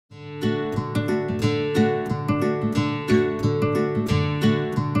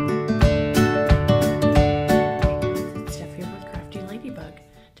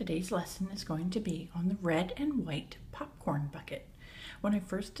lesson is going to be on the red and white popcorn bucket. When I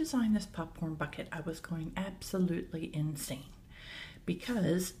first designed this popcorn bucket, I was going absolutely insane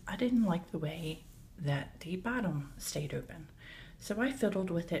because I didn't like the way that the bottom stayed open. So I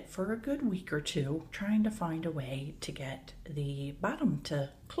fiddled with it for a good week or two, trying to find a way to get the bottom to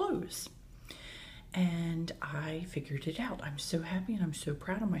close. And I figured it out. I'm so happy and I'm so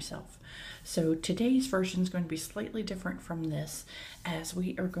proud of myself. So today's version is going to be slightly different from this, as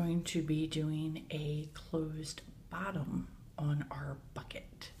we are going to be doing a closed bottom on our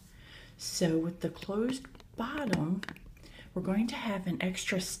bucket. So with the closed bottom, we're going to have an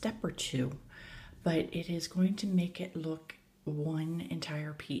extra step or two, but it is going to make it look one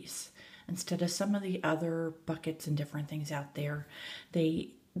entire piece. Instead of some of the other buckets and different things out there,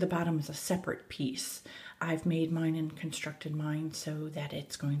 the bottom is a separate piece. I've made mine and constructed mine so that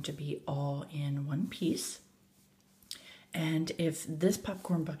it's going to be all in one piece. And if this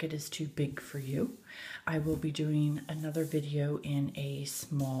popcorn bucket is too big for you, I will be doing another video in a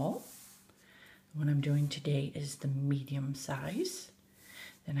small. What I'm doing today is the medium size.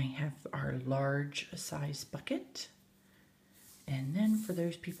 Then I have our large size bucket. And then for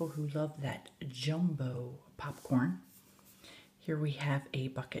those people who love that jumbo popcorn, here we have a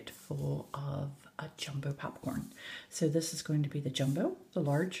bucket full of a jumbo popcorn. So this is going to be the jumbo, the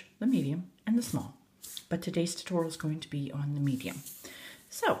large, the medium, and the small. But today's tutorial is going to be on the medium.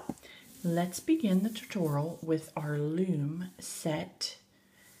 So let's begin the tutorial with our loom set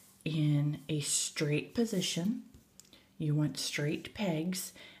in a straight position. You want straight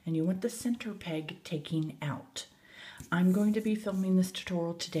pegs, and you want the center peg taking out. I'm going to be filming this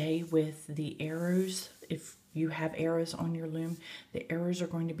tutorial today with the arrows. If you have arrows on your loom, the arrows are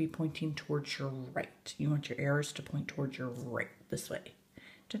going to be pointing towards your right. You want your arrows to point towards your right, this way.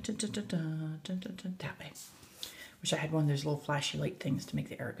 Dun, dun, dun, dun, dun, dun, dun, dun, that way. Wish I had one of those little flashy light things to make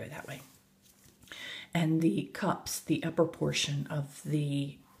the arrow go that way. And the cups, the upper portion of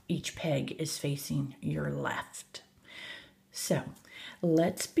each peg is facing your left. So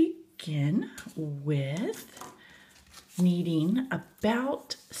let's begin with needing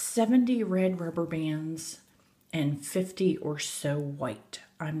about 70 red rubber bands and 50 or so white.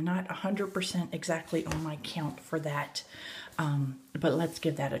 I'm not 100% exactly on my count for that, but let's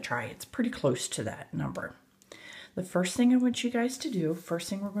give that a try. It's pretty close to that number. The first thing I want you guys to do, first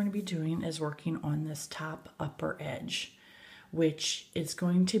thing we're going to be doing is working on this top upper edge, which is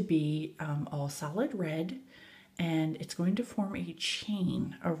going to be all solid red, and it's going to form a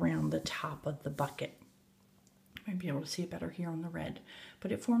chain around the top of the bucket. You might be able to see it better here on the red,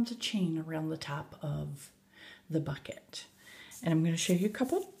 but it forms a chain around the top of the bucket. And I'm going to show you a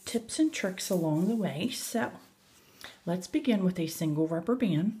couple tips and tricks along the way. So let's begin with a single rubber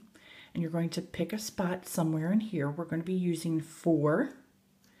band, and you're going to pick a spot somewhere in here. We're going to be using 4.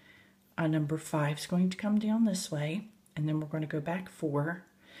 Number 5 is going to come down this way, and then we're going to go back 4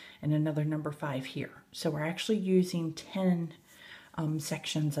 and another number 5 here. So we're actually using 10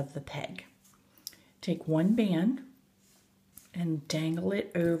 sections of the peg. Take one band and dangle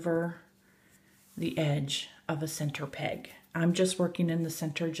it over the edge of a center peg. I'm just working in the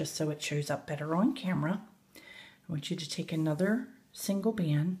center just so it shows up better on camera. I want you to take another single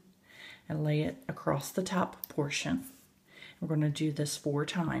band and lay it across the top portion. We're going to do this 4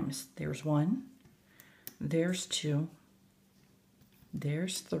 times. There's 1, there's 2,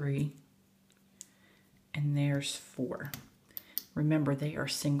 there's 3, and there's 4. Remember, they are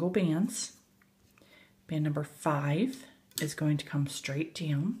single bands. Band number 5 is going to come straight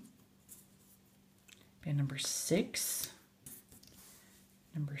down. Band number 6,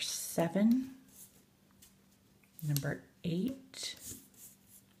 number 7, number 8,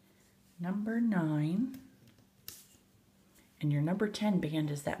 number 9, and your number 10 band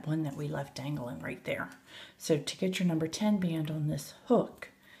is that one that we left dangling right there. So to get your number 10 band on this hook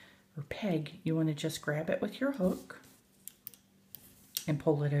or peg, you want to just grab it with your hook and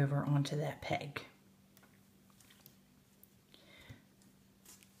pull it over onto that peg.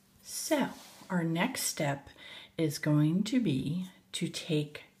 So our next step is going to be to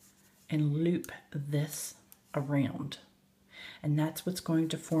take and loop this around. And that's what's going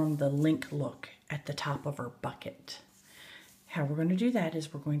to form the link look at the top of our bucket. How we're going to do that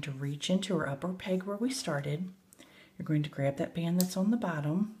is we're going to reach into our upper peg where we started. You're going to grab that band that's on the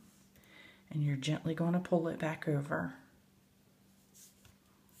bottom, and you're gently going to pull it back over.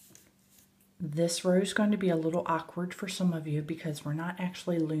 This row is going to be a little awkward for some of you because we're not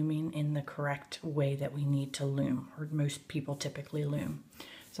actually looming in the correct way that we need to loom, or most people typically loom.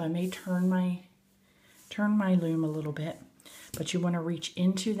 So I may turn my loom a little bit, but you want to reach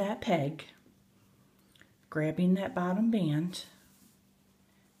into that peg, grabbing that bottom band,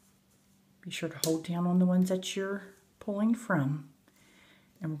 Be sure to hold down on the ones that you're pulling from,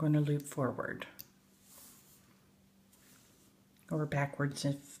 and we're going to loop forward or backwards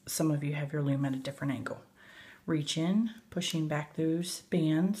if some of you have your loom at a different angle. Reach in, pushing back those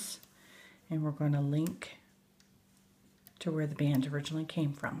bands, and we're going to link to where the band originally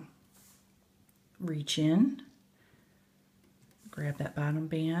came from. Reach in, grab that bottom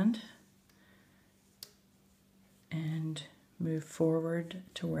band, and move forward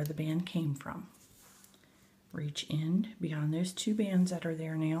to where the band came from. Reach in beyond those two bands that are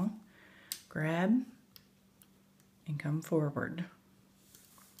there now, grab, and come forward.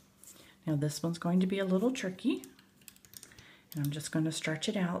 Now this one's going to be a little tricky, and I'm just going to stretch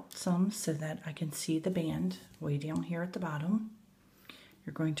it out some so that I can see the band way down here at the bottom.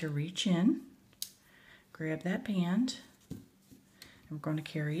 You're going to reach in, grab that band, and we're going to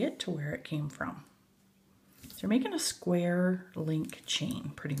carry it to where it came from. So you're making a square link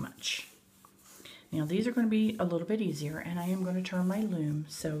chain pretty much. Now these are going to be a little bit easier, and I am going to turn my loom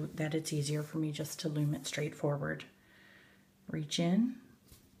so that it's easier for me just to loom it straight forward. Reach in,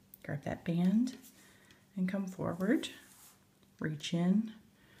 grab that band, and come forward. Reach in,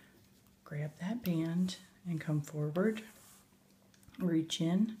 grab that band, and come forward. Reach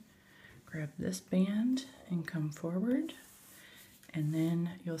in, grab this band, and come forward. And then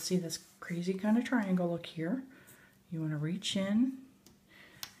you'll see this crazy kind of triangle look here. You want to reach in,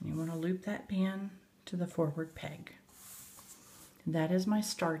 and you want to loop that band to the forward peg. That is my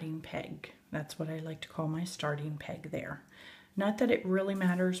starting peg. That's what I like to call my starting peg there. Not that it really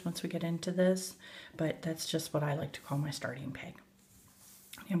matters once we get into this, but that's just what I like to call my starting peg.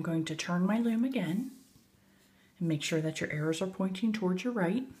 I'm going to turn my loom again and make sure that your arrows are pointing towards your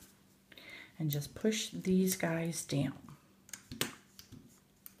right, and just push these guys down.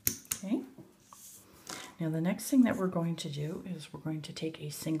 Okay. Now the next thing that we're going to do is we're going to take a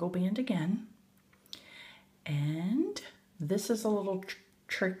single band again, and this is a little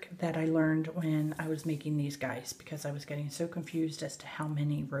trick that I learned when I was making these guys because I was getting so confused as to how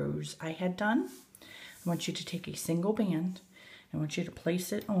many rows I had done. I want you to take a single band, and I want you to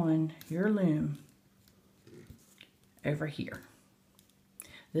place it on your loom over here.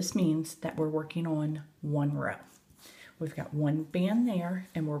 This means that we're working on one row. We've got one band there,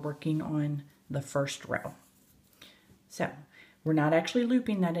 and we're working on the first row. So we're not actually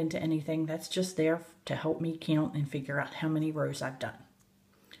looping that into anything. That's just there to help me count and figure out how many rows I've done.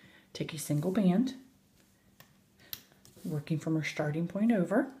 Take a single band, working from our starting point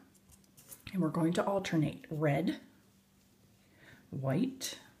over, and we're going to alternate red,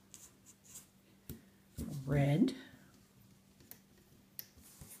 white, red,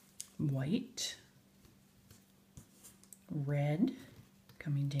 white, red,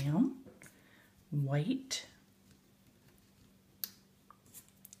 coming down, white,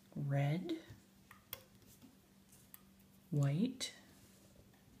 red, white,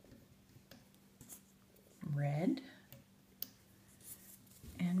 red,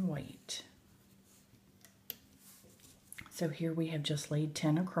 and white. So here we have just laid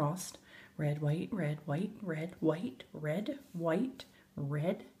 10 across. Red, white, red, white, red, white, red, white,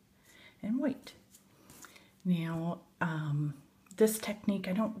 red, and white. Now, this technique,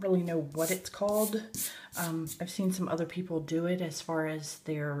 I don't really know what it's called. I've seen some other people do it as far as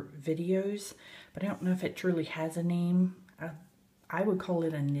their videos, but I don't know if it truly has a name. I would call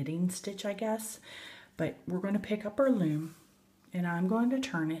it a knitting stitch, I guess. But we're going to pick up our loom, and I'm going to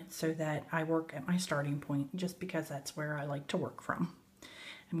turn it so that I work at my starting point, just because that's where I like to work from.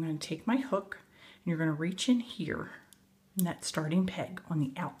 I'm going to take my hook, and you're going to reach in here in that starting peg on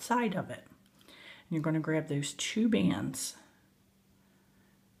the outside of it. And you're going to grab those two bands,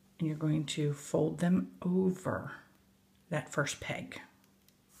 and you're going to fold them over that first peg.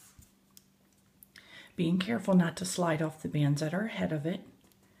 Being careful not to slide off the bands that are ahead of it.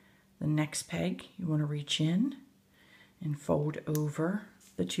 The next peg, you want to reach in and fold over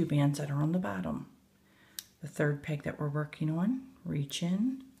the two bands that are on the bottom. The third peg that we're working on, reach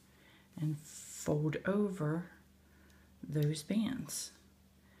in and fold over those bands.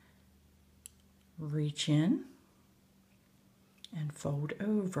 Reach in and fold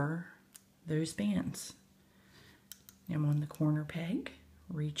over those bands. Now on the corner peg,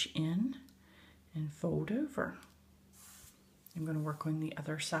 reach in and fold over. I'm going to work on the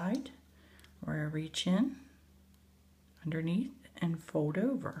other side where I reach in underneath and fold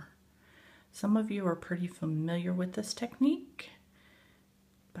over. Some of you are pretty familiar with this technique.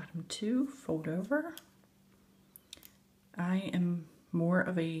 Bottom two, fold over. I am more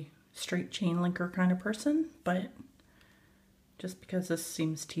of a straight chain linker kind of person, but just because this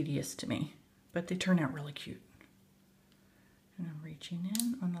seems tedious to me, but they turn out really cute. And I'm reaching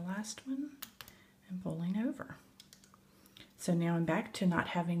in on the last one and pulling over. So now I'm back to not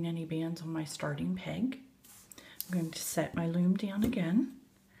having any bands on my starting peg. I'm going to set my loom down again,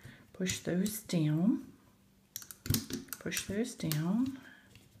 push those down,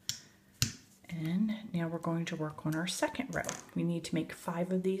 and now we're going to work on our second row. We need to make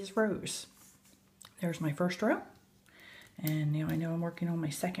 5 of these rows. There's my first row, and now I know I'm working on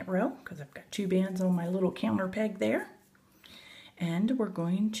my second row because I've got 2 bands on my little counter peg there. And we're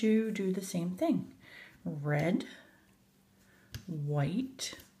going to do the same thing. Red,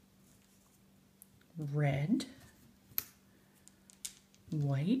 white, red,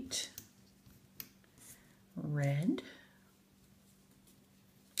 white, red,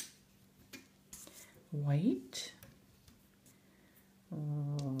 white,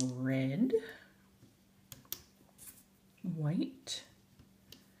 red, white,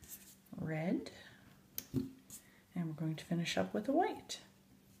 red, and we're going to finish up with a white.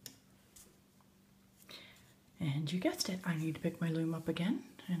 And you guessed it, I need to pick my loom up again,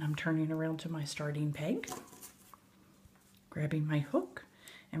 and I'm turning around to my starting peg, grabbing my hook,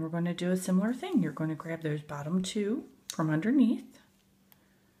 and we're going to do a similar thing. You're going to grab those bottom 2 from underneath,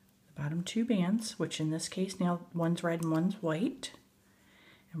 the bottom 2 bands, which in this case now one's red and one's white,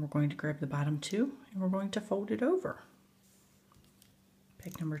 and we're going to grab the bottom 2 and we're going to fold it over.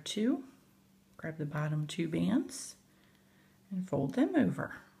 Peg number 2, grab the bottom 2 bands and fold them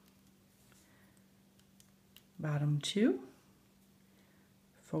over. Bottom 2,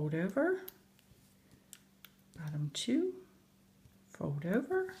 fold over, bottom 2, fold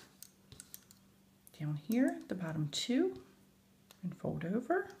over, down here, the bottom 2, and fold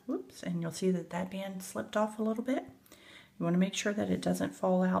over. Whoops, and you'll see that that band slipped off a little bit. You want to make sure that it doesn't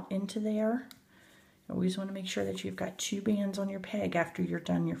fall out into there. You always want to make sure that you've got 2 bands on your peg after you're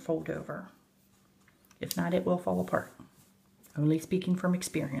done your fold over. If not, it will fall apart. Only speaking from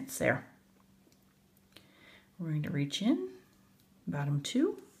experience there. We're going to reach in, bottom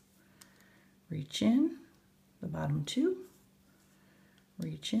 2, reach in, the bottom 2,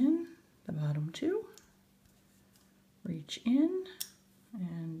 reach in, the bottom 2, reach in,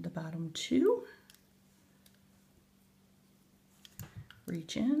 and the bottom 2,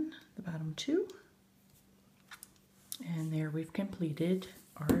 reach in, the bottom 2, and there we've completed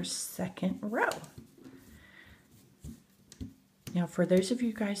our second row. Now, for those of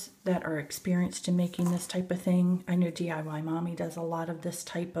you guys that are experienced in making this type of thing, I know DIY Mommy does a lot of this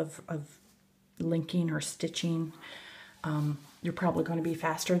type of linking or stitching. You're probably going to be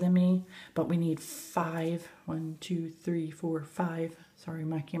faster than me, but we need 5, 1, 2, 3, 4, 5. Sorry,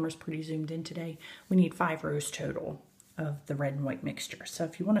 my camera's pretty zoomed in today. We need 5 rows total of the red and white mixture. So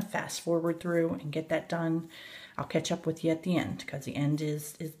if you want to fast forward through and get that done, I'll catch up with you at the end, because the end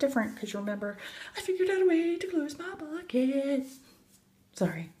is different, because remember, I figured out a way to close my bucket.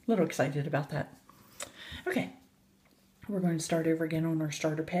 Sorry, a little excited about that. Okay, we're going to start over again on our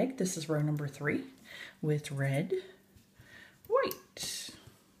starter peg. This is row number 3 with red, white,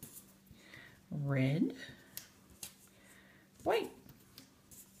 red, white,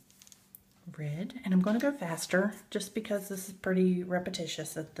 red, and I'm going to go faster just because this is pretty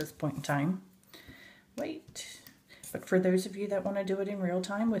repetitious at this point in time. White. But for those of you that want to do it in real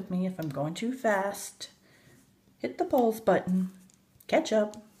time with me, if I'm going too fast, hit the pause button, catch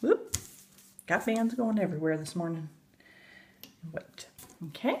up. Whoop. Got bands going everywhere this morning. White.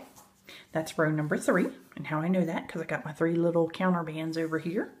 Okay, that's row number 3. And how I know that, because I got my 3 little counter bands over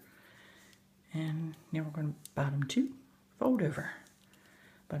here. And now we're going to bottom 2, fold over.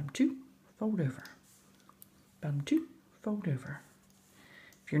 Bottom 2, fold over. Bottom 2, fold over.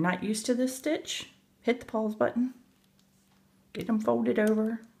 If you're not used to this stitch, hit the pause button, get them folded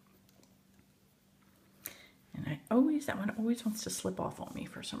over. And that one always wants to slip off on me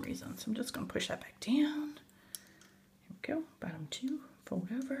for some reason. So I'm just going to push that back down. Here we go. Bottom 2, fold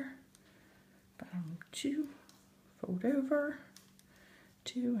over. Bottom 2, fold over.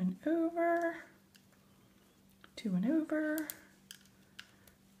 2 and over. 2 and over.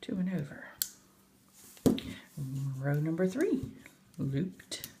 2 and over. Row number 3,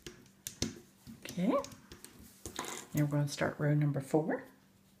 looped. Okay. Now we're going to start row number 4.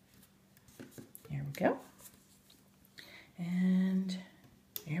 Here we go. And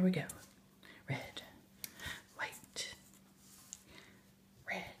here we go. Red, white,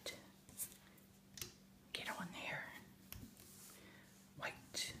 red. Get on there.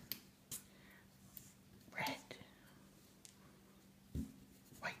 White, red,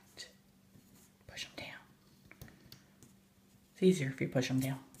 white. Push them down. It's easier if you push them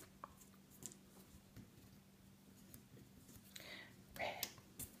down.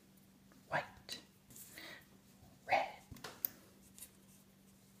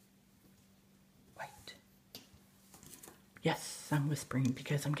 I'm whispering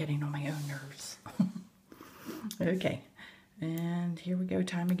because I'm getting on my own nerves. Okay, and here we go.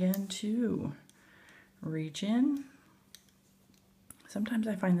 Time again to reach in. Sometimes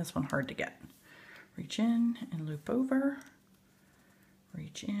I find this one hard to get. Reach in and loop over.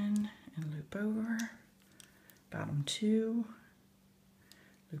 Reach in and loop over. Bottom 2.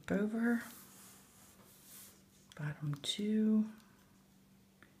 Loop over. Bottom 2.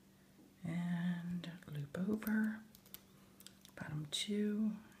 And loop over. Bottom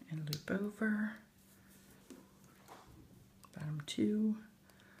 2 and loop over. Bottom 2,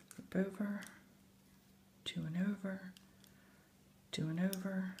 loop over, 2 and over, 2 and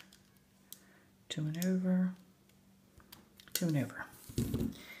over, 2 and over, 2 and over.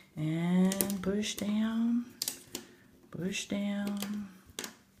 And push down,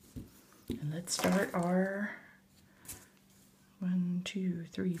 and let's start our 1, 2,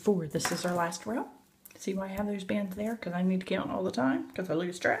 3, 4. This is our last row. See why I have those bands there? Because I need to count all the time because I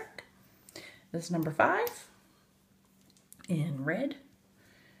lose track. This is number 5 in red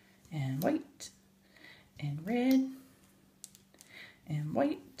and white and red and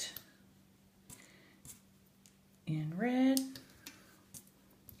white and red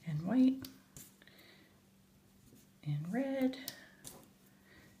and white and red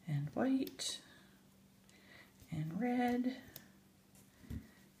and white and red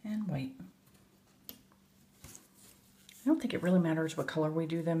and white. I don't think it really matters what color we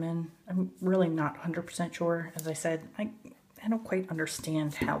do them in. I'm really not 100% sure. As I said, I don't quite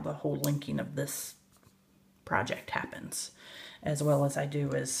understand how the whole linking of this project happens, as well as I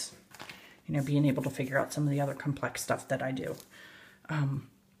do as, you know, being able to figure out some of the other complex stuff that I do.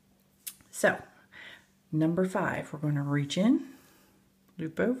 So, number 5, we're going to reach in,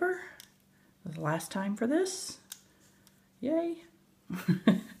 loop over. This is the last time for this. Yay!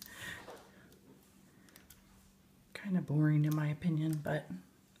 Kind of boring in my opinion, but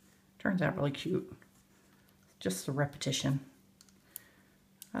turns out really cute. Just the repetition.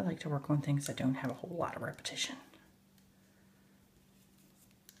 I like to work on things that don't have a whole lot of repetition.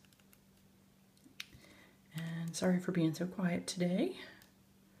 And sorry for being so quiet today,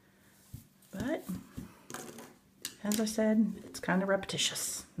 but as I said, it's kind of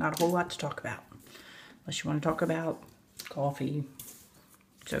repetitious. Not a whole lot to talk about, unless you want to talk about coffee,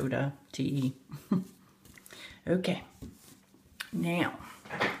 soda, tea. Okay, now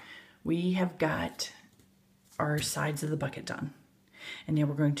we have got our sides of the bucket done. And now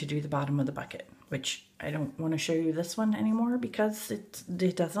we're going to do the bottom of the bucket, which I don't want to show you this one anymore because it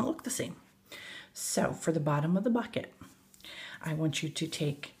doesn't look the same. So for the bottom of the bucket, I want you to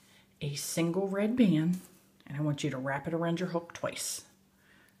take a single red band and I want you to wrap it around your hook twice.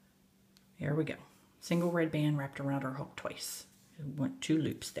 There we go. Single red band wrapped around our hook twice. We want 2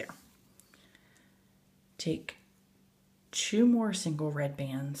 loops there. Take 2 more single red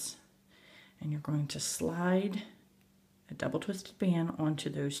bands and you're going to slide a double twisted band onto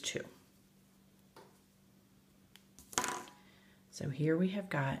those 2. So here we have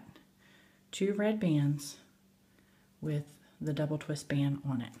got 2 red bands with the double twist band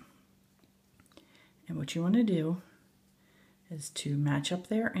on it. And what you want to do is to match up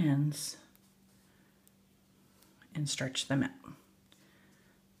their ends and stretch them out.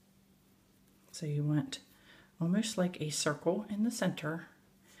 So you want almost like a circle in the center,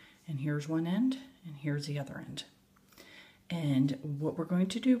 and here's one end and here's the other end. And what we're going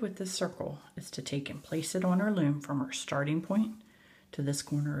to do with this circle is to take and place it on our loom from our starting point to this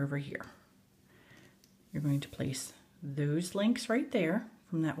corner over here. You're going to place those links right there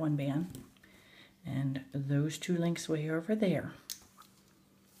from that one band and those 2 links way over there.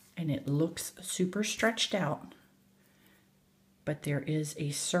 And it looks super stretched out, but there is a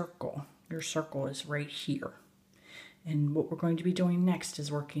circle. Your circle is right here. And what we're going to be doing next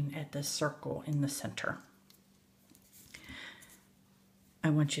is working at this circle in the center. I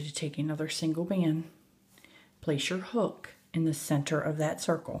want you to take another single band, place your hook in the center of that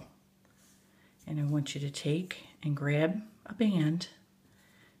circle, and I want you to take and grab a band,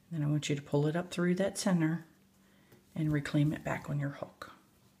 and then I want you to pull it up through that center and reclaim it back on your hook.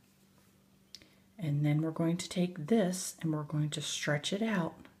 And then we're going to take this and we're going to stretch it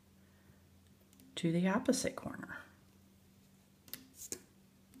out to the opposite corner.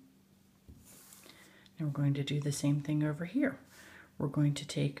 And we're going to do the same thing over here. We're going to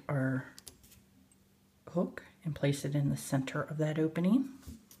take our hook and place it in the center of that opening.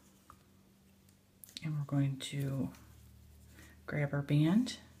 And we're going to grab our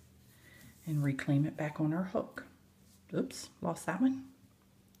band and reclaim it back on our hook. Oops, lost that one.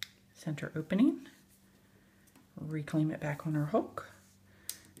 Center opening, reclaim it back on our hook.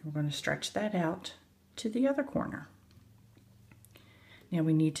 And we're going to stretch that out to the other corner. Now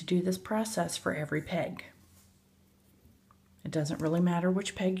we need to do this process for every peg. It doesn't really matter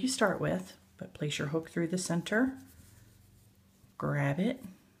which peg you start with, but place your hook through the center, grab it,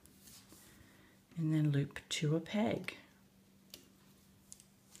 and then loop to a peg.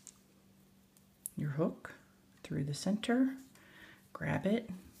 Your hook through the center, grab it,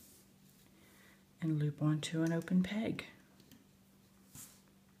 and loop onto an open peg.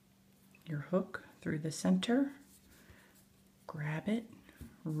 Your hook through the center, grab it,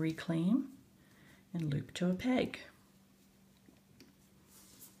 reclaim, and loop to a peg.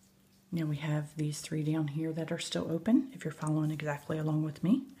 Now we have these 3 down here that are still open, if you're following exactly along with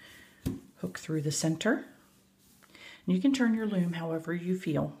me. Hook through the center. And you can turn your loom however you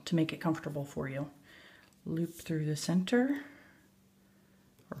feel to make it comfortable for you. Loop through the center,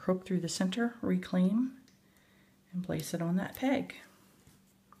 or hook through the center, reclaim, and place it on that peg.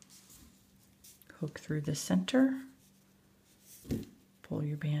 Hook through the center, pull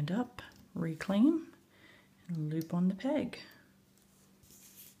your band up, reclaim, and loop on the peg.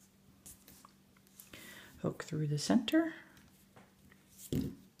 Hook through the center,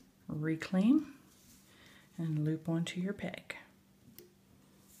 reclaim, and loop onto your peg.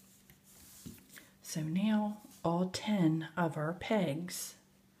 So now all 10 of our pegs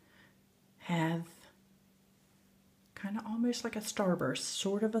have kind of almost like a starburst,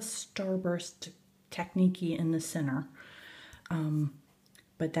 sort of a starburst technique in the center.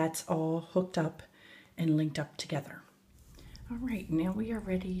 But that's all hooked up and linked up together. All right, now we are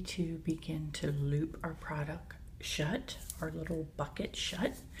ready to begin to loop our product shut, our little bucket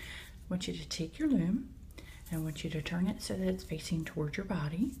shut. I want you to take your loom and I want you to turn it so that it's facing towards your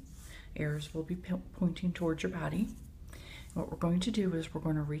body. Arrows will be pointing towards your body. What we're going to do is we're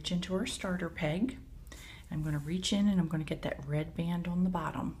going to reach into our starter peg. I'm going to reach in and I'm going to get that red band on the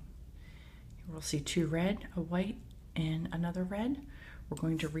bottom. We'll see 2 red, a white, and another red. We're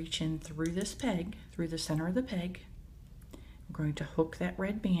going to reach in through this peg, through the center of the peg. We're going to hook that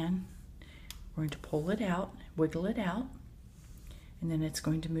red band. We're going to pull it out, wiggle it out, and then it's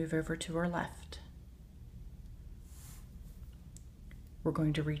going to move over to our left. We're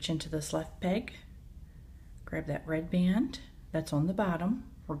going to reach into this left peg, grab that red band that's on the bottom.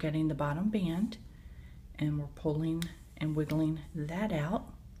 We're getting the bottom band, and we're pulling and wiggling that out.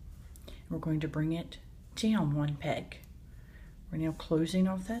 We're going to bring it down 1 peg. We're now closing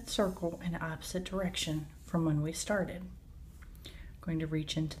off that circle in the opposite direction from when we started. Going to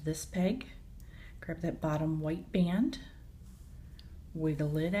reach into this peg, grab that bottom white band,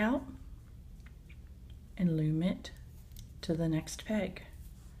 wiggle it out, and loom it to the next peg.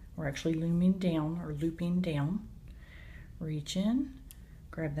 We're actually looming down or looping down. Reach in,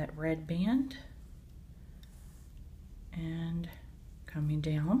 grab that red band, and coming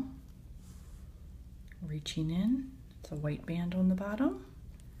down, reaching in, it's a white band on the bottom,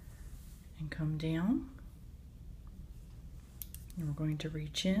 and come down. And we're going to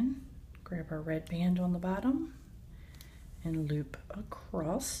reach in, grab our red band on the bottom, and loop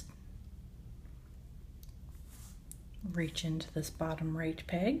across. Reach into this bottom right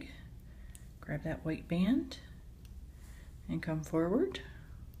peg, grab that white band, and come forward.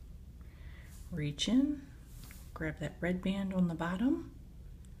 Reach in, grab that red band on the bottom.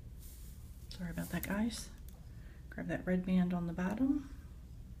 Sorry about that, guys. Grab that red band on the bottom,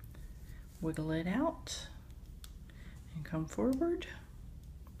 wiggle it out, and come forward.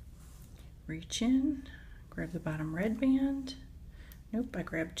 Reach in, grab the bottom red band. Nope, I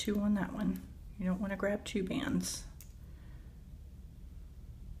grabbed 2 on that one. You don't want to grab 2 bands.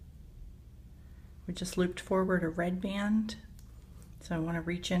 We just looped forward a red band, so I want to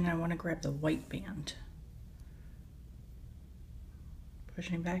reach in and I want to grab the white band.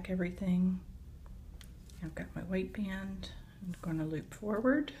 Pushing back everything. I've got my white band. I'm going to loop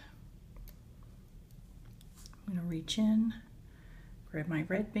forward. I'm going to reach in, grab my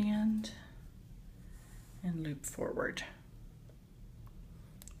red band, and loop forward.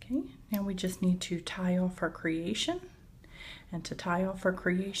 Okay, now we just need to tie off our creation. And to tie off our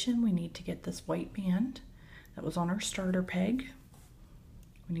creation, we need to get this white band that was on our starter peg.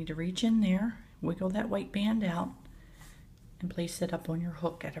 We need to reach in there, wiggle that white band out, and place it up on your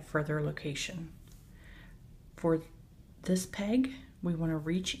hook at a further location. For this peg, we want to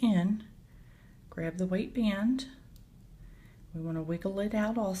reach in, grab the white band. We want to wiggle it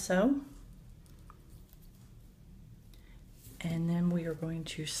out also. And then we are going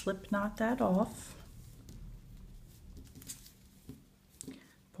to slip knot that off,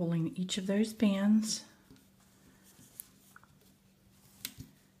 pulling each of those bands,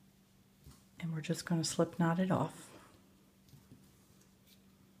 and we're just going to slip knot it off.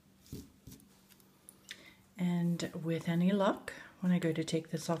 And with any luck, when I go to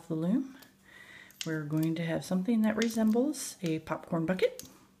take this off the loom, we're going to have something that resembles a popcorn bucket.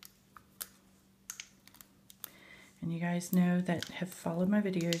 And you guys know that have followed my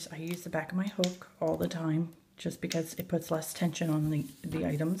videos, I use the back of my hook all the time just because it puts less tension on the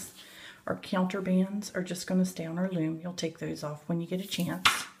items. Our counter bands are just going to stay on our loom. You'll take those off when you get a chance.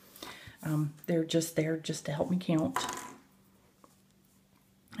 They're just there just to help me count.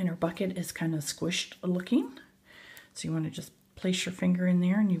 And our bucket is kind of squished looking. So you want to just place your finger in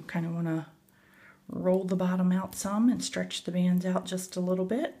there and you kind of want to roll the bottom out some and stretch the bands out just a little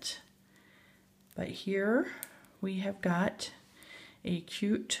bit. But here we have got a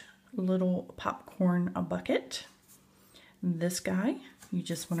cute little popcorn bucket. This guy, you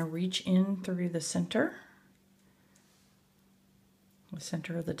just want to reach in through the center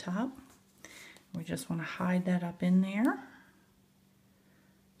of the top. We just want to hide that up in there.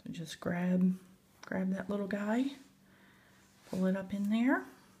 So just grab that little guy, pull it up in there,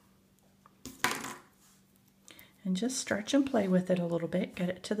 and just stretch and play with it a little bit. Get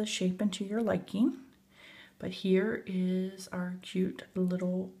it to the shape and to your liking. But here is our cute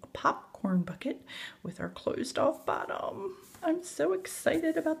little popcorn bucket with our closed off bottom. I'm so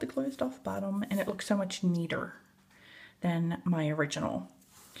excited about the closed off bottom, and it looks so much neater than my original.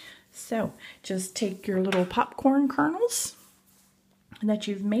 So just take your little popcorn kernels that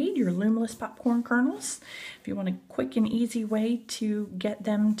you've made, your loomless popcorn kernels. If you want a quick and easy way to get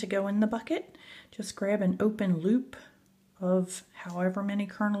them to go in the bucket, just grab an open loop of however many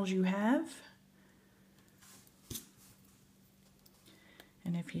kernels you have.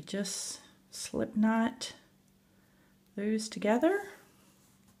 And if you just slip knot those together,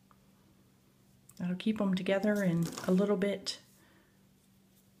 that'll keep them together and a little bit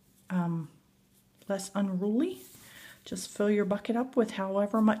less unruly. Just fill your bucket up with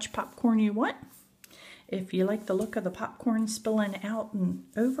however much popcorn you want. If you like the look of the popcorn spilling out and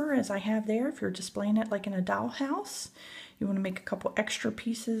over as I have there, if you're displaying it like in a dollhouse, you want to make a couple extra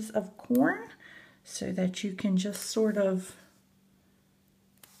pieces of corn so that you can just sort of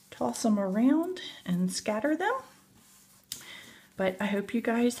toss them around and scatter them. But I hope you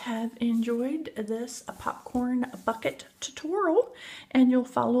guys have enjoyed this popcorn bucket tutorial, and you'll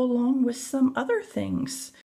follow along with some other things.